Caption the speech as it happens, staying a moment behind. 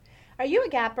Are you a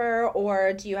gapper,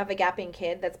 or do you have a gapping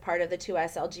kid that's part of the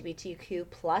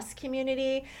 2SLGBTQ plus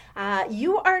community?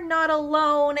 You are not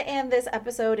alone, and this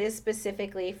episode is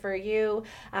specifically for you.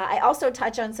 I also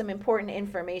touch on some important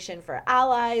information for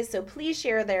allies, so please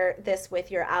share this with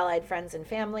your allied friends and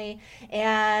family.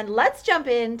 And let's jump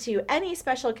into any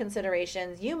special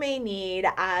considerations you may need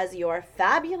as your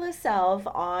fabulous self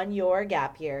on your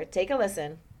gap year. Take a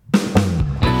listen.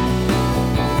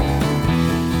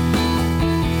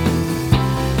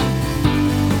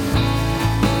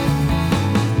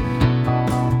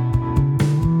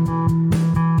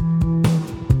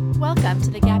 Welcome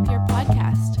to the Gap Year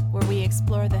Podcast, where we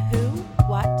explore the who,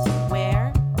 what,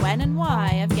 where, when, and why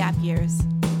of gap years.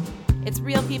 It's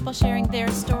real people sharing their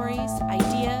stories,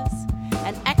 ideas,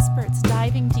 and experts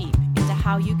diving deep into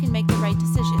how you can make the right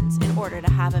decisions in order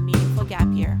to have a meaningful gap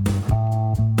year.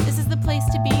 This is the place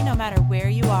to be no matter where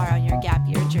you are on your gap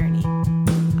year journey.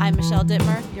 I'm Michelle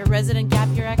Dittmer, your resident gap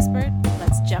year expert.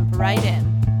 Let's jump right in.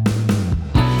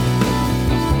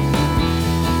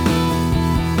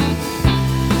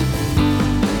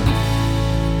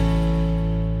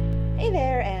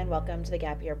 Welcome to the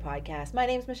Gap Year Podcast. My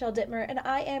name is Michelle Dittmer, and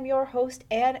I am your host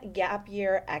and Gap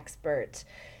Year expert.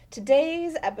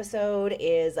 Today's episode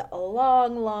is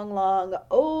long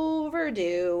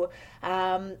overdue.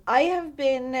 I have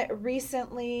been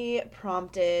recently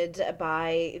prompted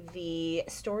by the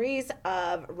stories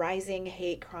of rising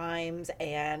hate crimes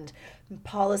and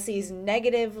policies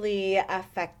negatively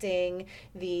affecting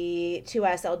the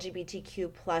 2S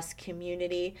LGBTQ plus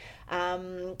community.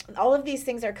 All of these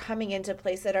things are coming into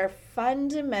place that are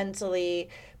fundamentally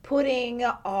putting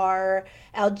our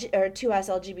 2S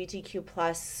LGBTQ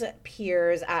plus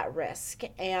peers at risk.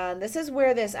 And this is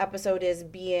where this episode is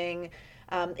being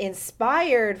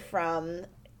inspired from,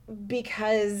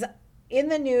 because in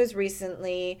the news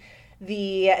recently,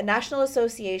 the National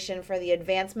Association for the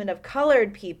Advancement of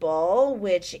Colored People,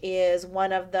 which is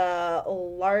one of the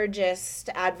largest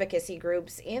advocacy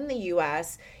groups in the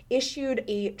U.S., issued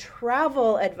a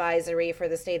travel advisory for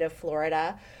the state of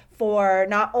Florida for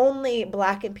not only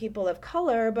Black and people of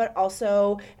color, but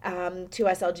also 2S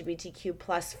LGBTQ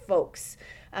plus folks.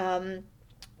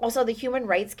 Also, the Human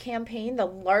Rights Campaign, the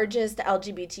largest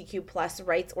LGBTQ plus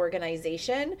rights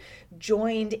organization,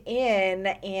 joined in,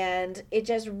 and it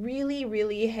just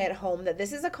really hit home that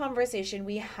this is a conversation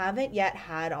we haven't yet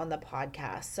had on the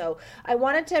podcast. So I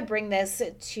wanted to bring this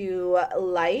to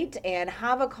light and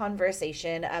have a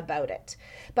conversation about it.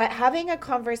 But having a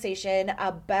conversation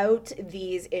about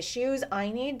these issues,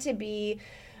 I need to be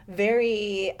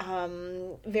very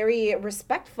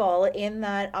respectful in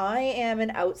that I am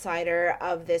an outsider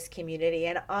of this community,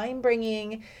 and I'm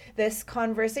bringing this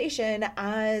conversation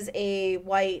as a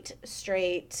white,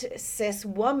 straight, cis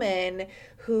woman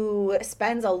who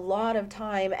spends a lot of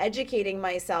time educating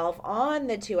myself on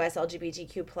the 2S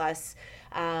LGBTQ plus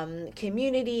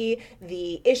community,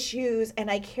 the issues, and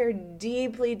I care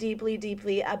deeply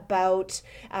about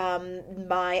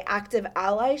my active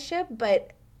allyship,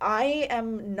 but I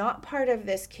am not part of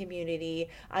this community.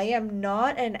 I am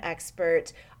not an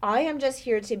expert. I am just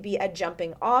here to be a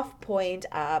jumping off point,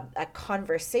 a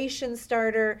conversation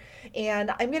starter, and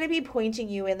I'm going to be pointing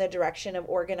you in the direction of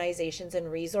organizations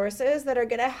and resources that are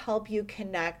going to help you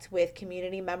connect with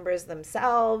community members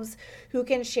themselves who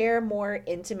can share more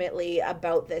intimately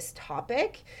about this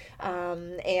topic.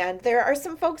 And there are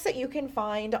some folks that you can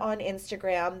find on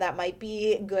Instagram that might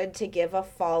be good to give a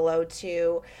follow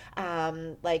to,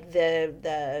 like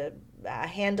the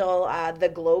handle the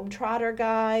Globetrotter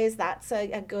guys, that's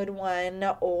a good one,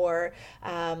 or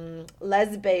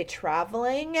Lesbe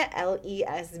Traveling,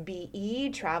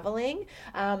 LESBE Traveling,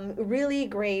 really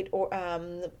great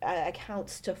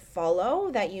accounts to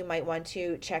follow that you might want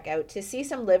to check out to see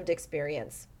some lived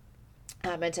experience,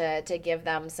 and to give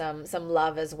them some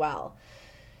love as well.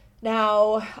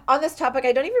 Now, on this topic,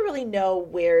 I don't even really know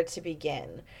where to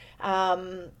begin.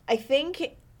 I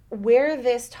think where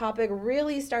this topic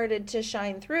really started to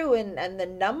shine through and the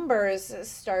numbers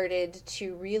started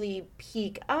to really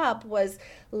peak up was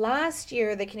last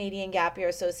year. The Canadian Gap Year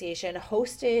Association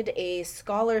hosted a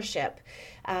scholarship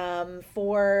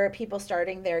for people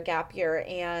starting their gap year,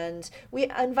 and we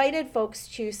invited folks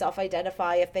to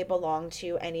self-identify if they belong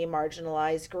to any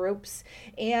marginalized groups,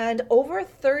 and over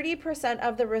 30%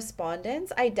 of the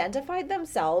respondents identified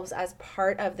themselves as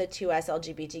part of the 2S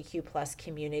LGBTQ plus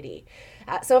community.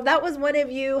 So if that was one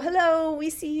of you, hello, we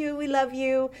see you, we love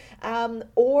you.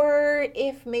 Or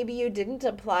if maybe you didn't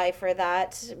apply for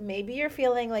that, maybe you're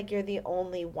feeling like you're the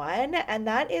only one, and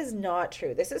that is not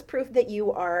true. This is proof that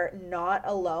you are not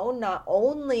alone, not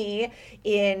only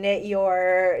in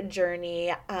your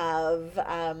journey of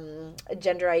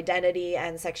gender identity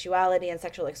and sexuality and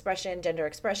sexual expression, gender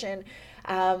expression,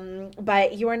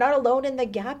 but you are not alone in the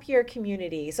gap year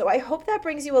community. So I hope that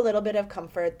brings you a little bit of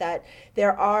comfort that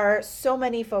there are so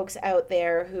many folks out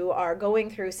there who are going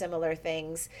through similar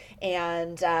things,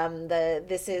 and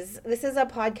this is a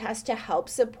podcast to help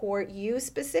support you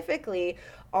specifically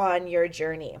on your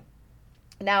journey.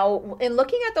 Now, in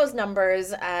looking at those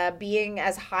numbers being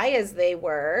as high as they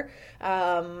were,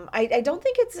 I don't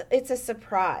think it's a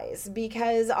surprise,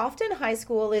 because often high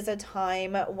school is a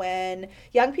time when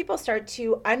young people start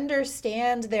to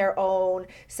understand their own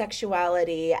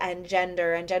sexuality and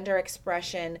gender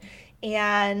expression.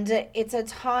 And it's a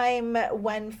time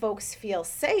when folks feel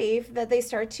safe that they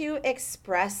start to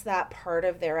express that part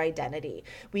of their identity.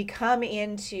 We come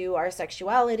into our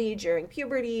sexuality during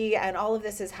puberty, and all of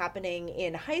this is happening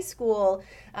in high school.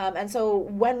 And so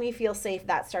when we feel safe,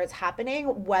 that starts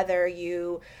happening, whether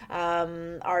you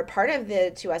are part of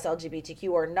the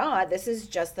 2SLGBTQ or not. This is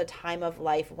just the time of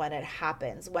life when it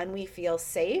happens, when we feel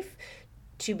safe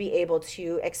to be able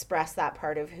to express that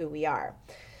part of who we are.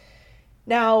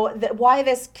 Now, why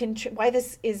this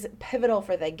is pivotal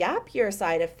for the gap year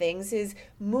side of things is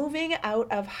moving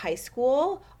out of high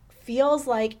school feels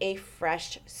like a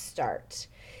fresh start.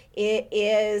 It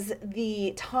is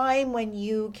the time when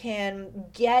you can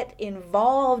get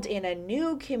involved in a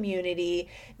new community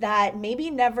that maybe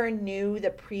never knew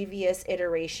the previous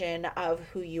iteration of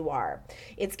who you are.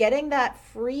 It's getting that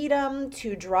freedom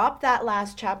to drop that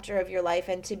last chapter of your life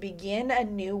and to begin a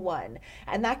new one.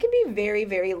 And that can be very,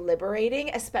 very liberating,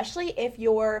 especially if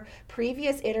your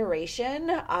previous iteration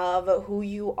of who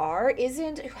you are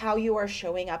isn't how you are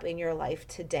showing up in your life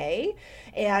today.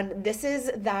 And this is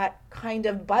that kind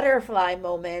of butterfly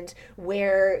moment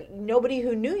where nobody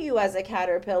who knew you as a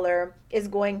caterpillar is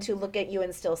going to look at you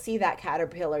and still see that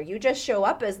caterpillar. You just show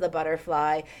up as the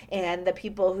butterfly, and the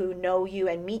people who know you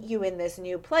and meet you in this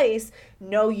new place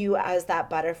know you as that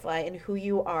butterfly and who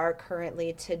you are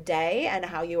currently today and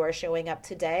how you are showing up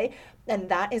today. And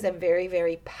that is a very,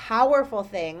 very powerful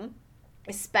thing,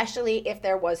 especially if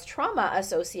there was trauma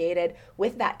associated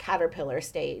with that caterpillar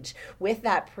stage, with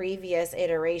that previous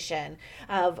iteration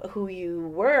of who you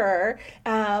were.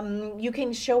 You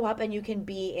can show up and you can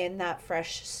be in that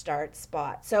fresh start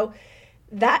spot. So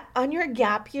that on your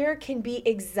gap year can be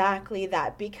exactly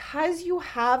that, because you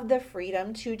have the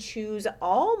freedom to choose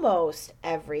almost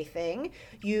everything.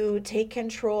 You take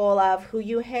control of who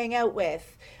you hang out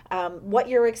with, what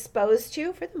you're exposed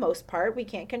to. For the most part, we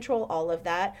can't control all of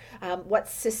that. What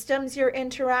systems you're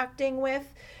interacting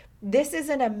with. This is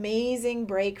an amazing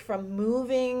break from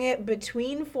moving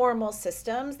between formal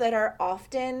systems that are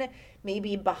often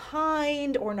maybe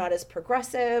behind or not as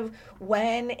progressive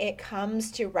when it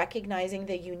comes to recognizing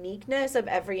the uniqueness of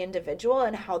every individual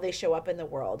and how they show up in the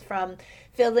world, from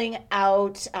filling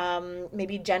out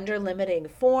maybe gender limiting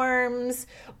forms,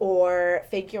 or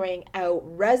figuring out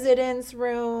residence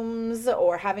rooms,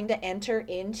 or having to enter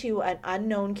into an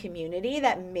unknown community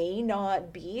that may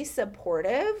not be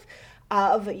supportive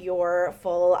of your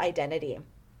full identity.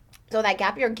 So that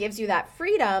gap year gives you that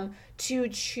freedom to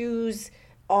choose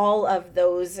all of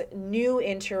those new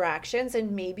interactions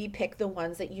and maybe pick the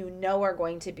ones that you know are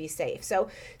going to be safe. So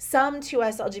some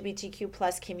 2S LGBTQ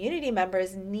plus community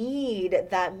members need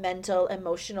that mental,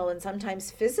 emotional, and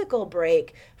sometimes physical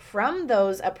break from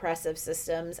those oppressive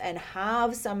systems and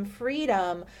have some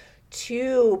freedom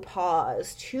to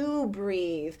pause, to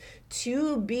breathe,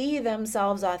 to be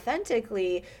themselves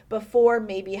authentically before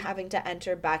maybe having to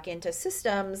enter back into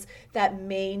systems that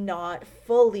may not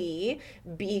fully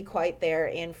be quite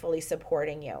there and fully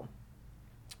supporting you.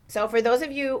 So for those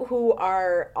of you who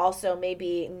are also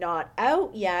maybe not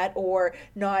out yet or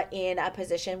not in a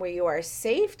position where you are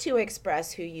safe to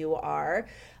express who you are,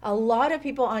 a lot of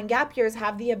people on gap years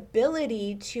have the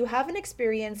ability to have an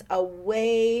experience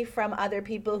away from other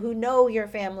people who know your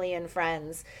family and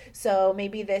friends. So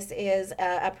maybe this is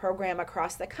a program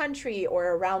across the country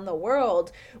or around the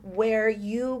world where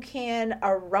you can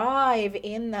arrive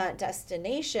in that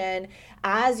destination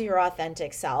as your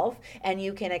authentic self, and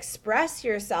you can express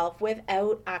yourself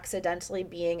without accidentally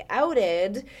being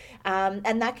outed.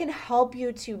 And that can help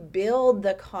you to build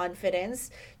the confidence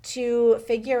to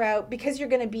figure out, because you're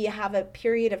going to have a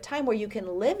period of time where you can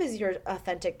live as your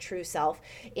authentic true self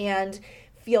and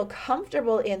feel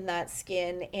comfortable in that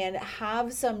skin and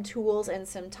have some tools and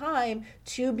some time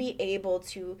to be able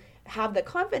to have the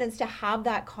confidence to have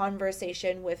that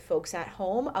conversation with folks at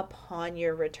home upon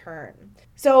your return.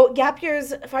 So gap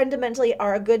years fundamentally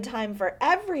are a good time for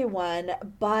everyone,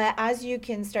 but as you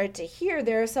can start to hear,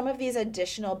 there are some of these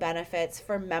additional benefits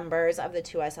for members of the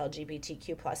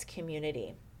 2SLGBTQ plus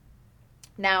community.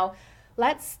 Now,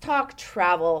 let's talk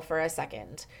travel for a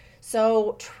second.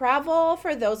 So travel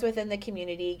for those within the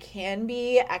community can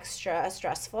be extra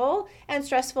stressful, and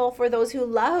stressful for those who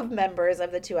love members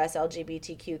of the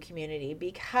 2SLGBTQ community,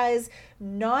 because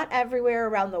not everywhere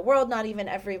around the world, not even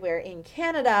everywhere in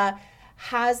Canada,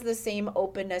 has the same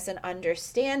openness and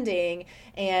understanding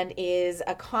and is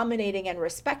accommodating and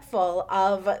respectful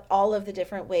of all of the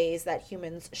different ways that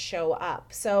humans show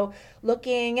up. So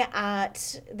looking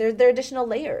at, there are additional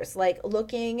layers, like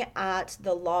looking at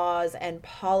the laws and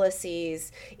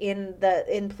policies in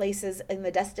places, in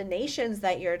the destinations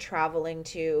that you're traveling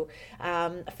to,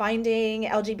 finding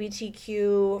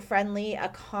LGBTQ friendly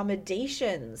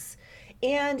accommodations,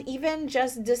 and even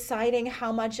just deciding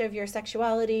how much of your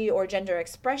sexuality or gender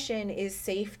expression is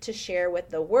safe to share with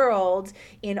the world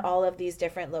in all of these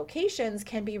different locations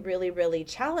can be really, really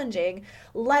challenging,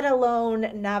 let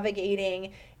alone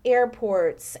navigating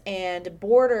airports and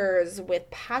borders with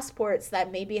passports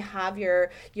that maybe have your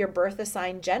birth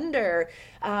assigned gender,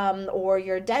 or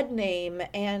your dead name,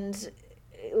 and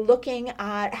looking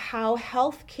at how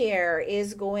healthcare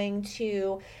is going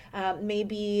to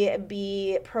maybe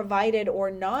be provided or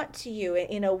not to you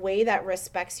in a way that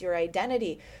respects your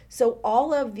identity. So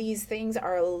all of these things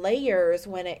are layers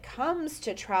when it comes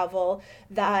to travel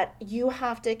that you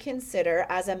have to consider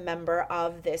as a member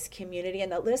of this community.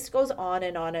 And the list goes on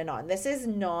and on and on. This is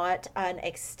not an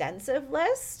extensive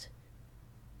list,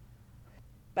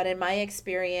 but in my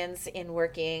experience in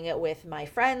working with my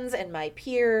friends and my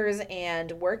peers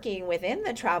and working within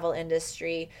the travel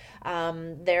industry,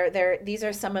 these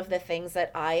are some of the things that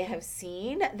I have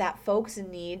seen that folks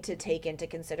need to take into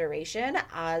consideration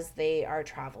as they are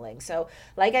traveling. So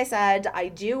like I said, I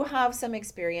do have some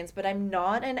experience, but I'm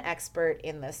not an expert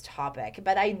in this topic,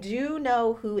 but I do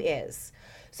know who is.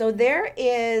 So there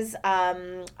is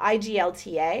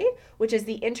IGLTA, which is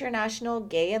the International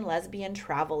Gay and Lesbian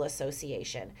Travel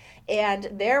Association, and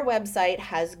their website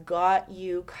has got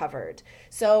you covered.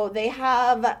 So they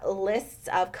have lists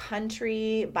of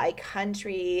country by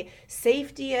country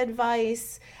safety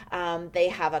advice. They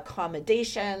have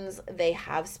accommodations. They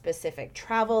have specific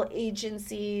travel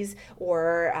agencies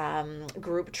or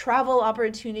group travel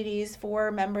opportunities for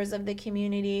members of the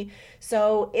community.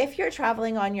 So if you're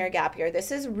traveling on your gap year, this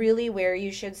is really where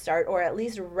you should start, or at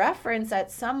least reference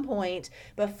at some point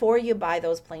before you buy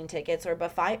those plane tickets or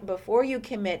before you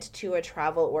commit to a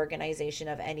travel organization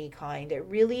of any kind. It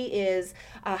really is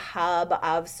a hub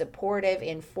of supportive,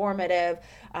 informative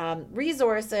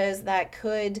resources that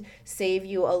could save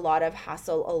you a lot of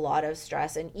hassle, a lot of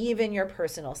stress, and even your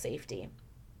personal safety.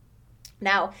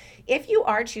 Now, if you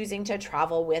are choosing to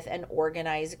travel with an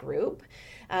organized group,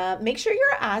 make sure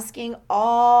you're asking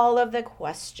all of the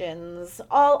questions,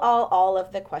 all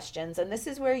of the questions. And this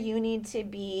is where you need to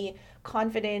be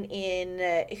confident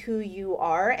in who you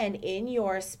are and in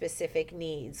your specific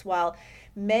needs. While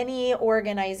many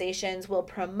organizations will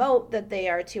promote that they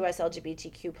are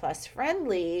 2SLGBTQ plus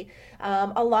friendly,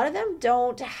 a lot of them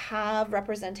don't have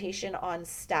representation on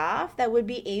staff that would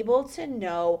be able to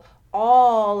know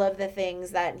all of the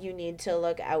things that you need to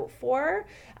look out for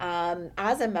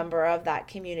as a member of that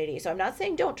community. So I'm not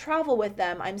saying don't travel with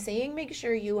them. I'm saying make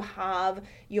sure you have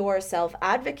your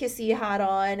self-advocacy hat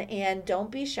on and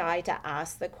don't be shy to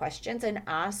ask the questions and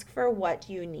ask for what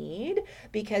you need,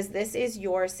 because this is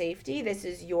your safety, this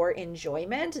is your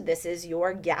enjoyment, this is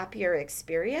your gap year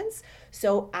experience.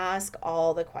 So ask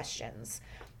all the questions.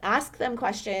 Ask them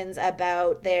questions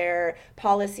about their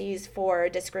policies for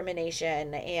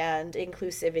discrimination and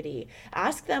inclusivity.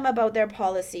 Ask them about their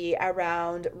policy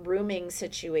around rooming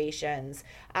situations.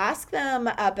 Ask them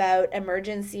about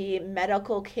emergency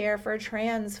medical care for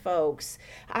trans folks.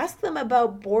 Ask them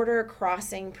about border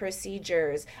crossing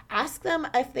procedures. Ask them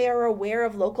if they are aware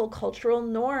of local cultural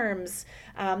norms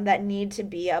that need to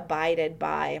be abided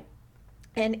by.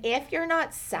 And if you're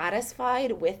not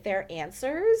satisfied with their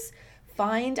answers,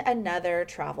 find another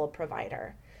travel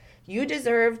provider. You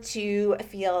deserve to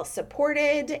feel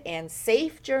supported and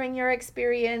safe during your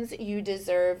experience. You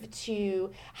deserve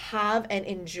to have an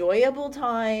enjoyable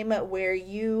time where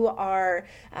you are,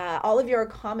 all of your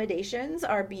accommodations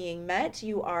are being met,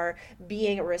 you are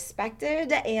being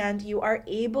respected, and you are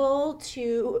able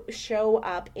to show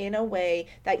up in a way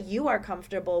that you are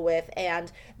comfortable with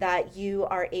and that you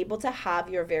are able to have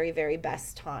your very, very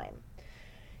best time.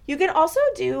 You can also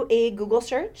do a Google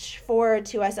search for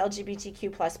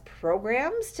 2SLGBTQ plus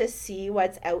programs to see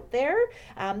what's out there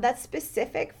that's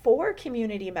specific for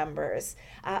community members.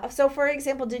 So, for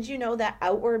example, did you know that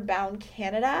Outward Bound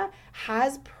Canada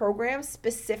has programs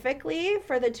specifically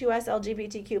for the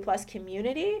 2SLGBTQ plus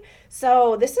community?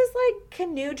 So, this is like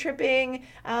canoe tripping,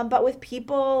 but with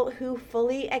people who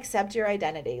fully accept your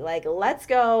identity. Like, let's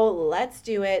go, let's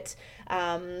do it.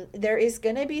 There is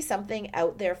going to be something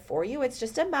out there for you. It's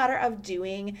just a matter of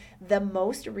doing the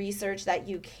most research that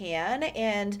you can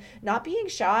and not being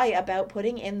shy about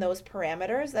putting in those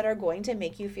parameters that are going to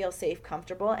make you feel safe,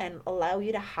 comfortable, and allow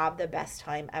you to have the best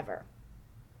time ever.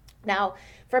 Now,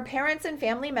 for parents and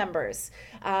family members,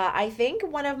 I think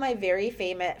one of my very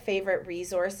favorite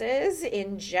resources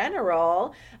in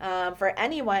general for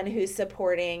anyone who's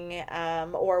supporting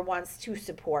or wants to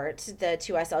support the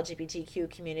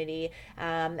 2SLGBTQ community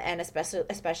and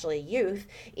especially youth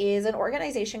is an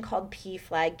organization called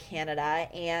PFLAG Canada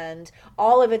and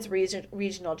all of its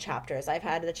regional chapters. I've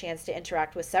had the chance to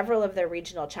interact with several of their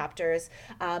regional chapters.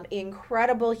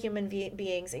 Incredible human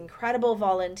beings, incredible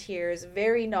volunteers,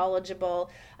 very knowledgeable,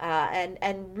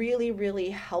 and really,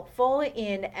 really helpful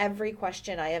in every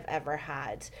question I have ever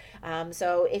had.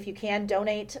 So if you can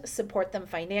donate, support them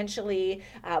financially,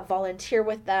 volunteer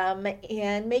with them,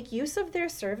 and make use of their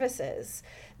services.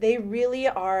 They really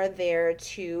are there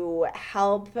to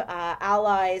help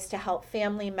allies, to help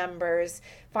family members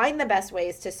find the best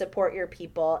ways to support your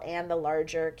people and the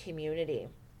larger community.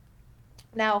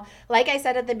 Now, like I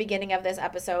said at the beginning of this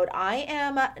episode, I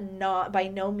am not by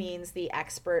no means the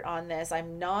expert on this.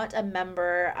 I'm not a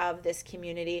member of this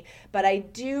community, but I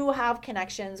do have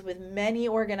connections with many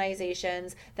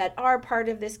organizations that are part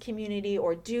of this community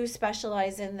or do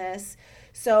specialize in this.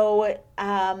 So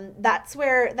that's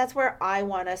where I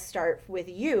want to start with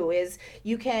you is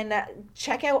you can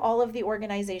check out all of the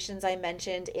organizations I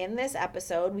mentioned in this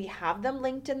episode. We have them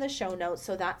linked in the show notes,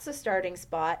 so that's the starting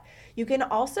spot. You can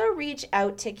also reach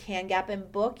out to CanGap and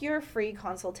book your free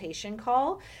consultation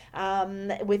call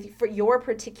for your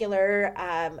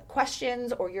particular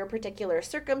questions or your particular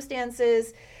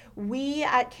circumstances. We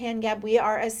at CanGap, we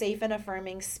are a safe and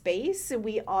affirming space.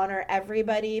 We honor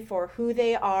everybody for who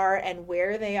they are and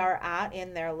where they are at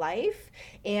in their life.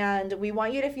 And we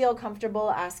want you to feel comfortable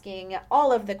asking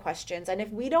all of the questions. And if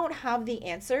we don't have the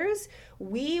answers,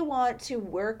 we want to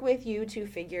work with you to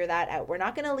figure that out. We're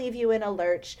not going to leave you in a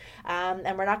lurch,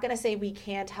 and we're not going to say we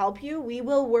can't help you. We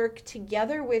will work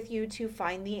together with you to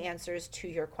find the answers to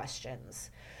your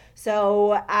questions.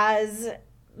 So as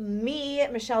me,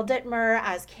 Michelle Dittmer,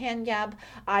 as CanGap,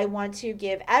 I want to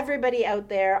give everybody out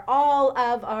there, all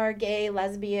of our gay,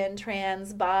 lesbian,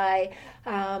 trans, bi,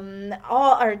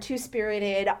 all our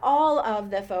two-spirited, all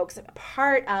of the folks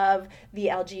part of the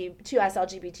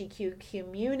 2SLGBTQ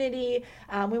community.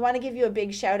 We want to give you a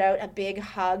big shout out, a big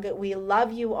hug. We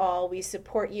love you all. We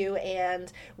support you,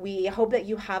 and we hope that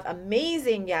you have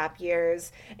amazing gap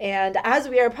years. And as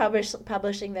we are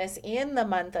publishing this in the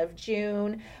month of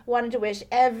June, wanted to wish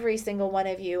every single one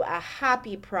of you a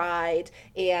happy Pride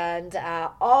and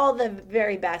all the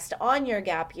very best on your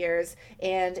gap years,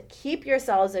 and keep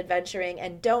yourselves adventuring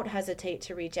and don't hesitate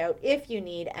to reach out if you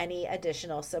need any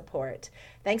additional support.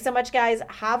 Thanks so much, guys.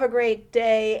 Have a great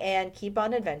day and keep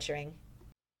on adventuring.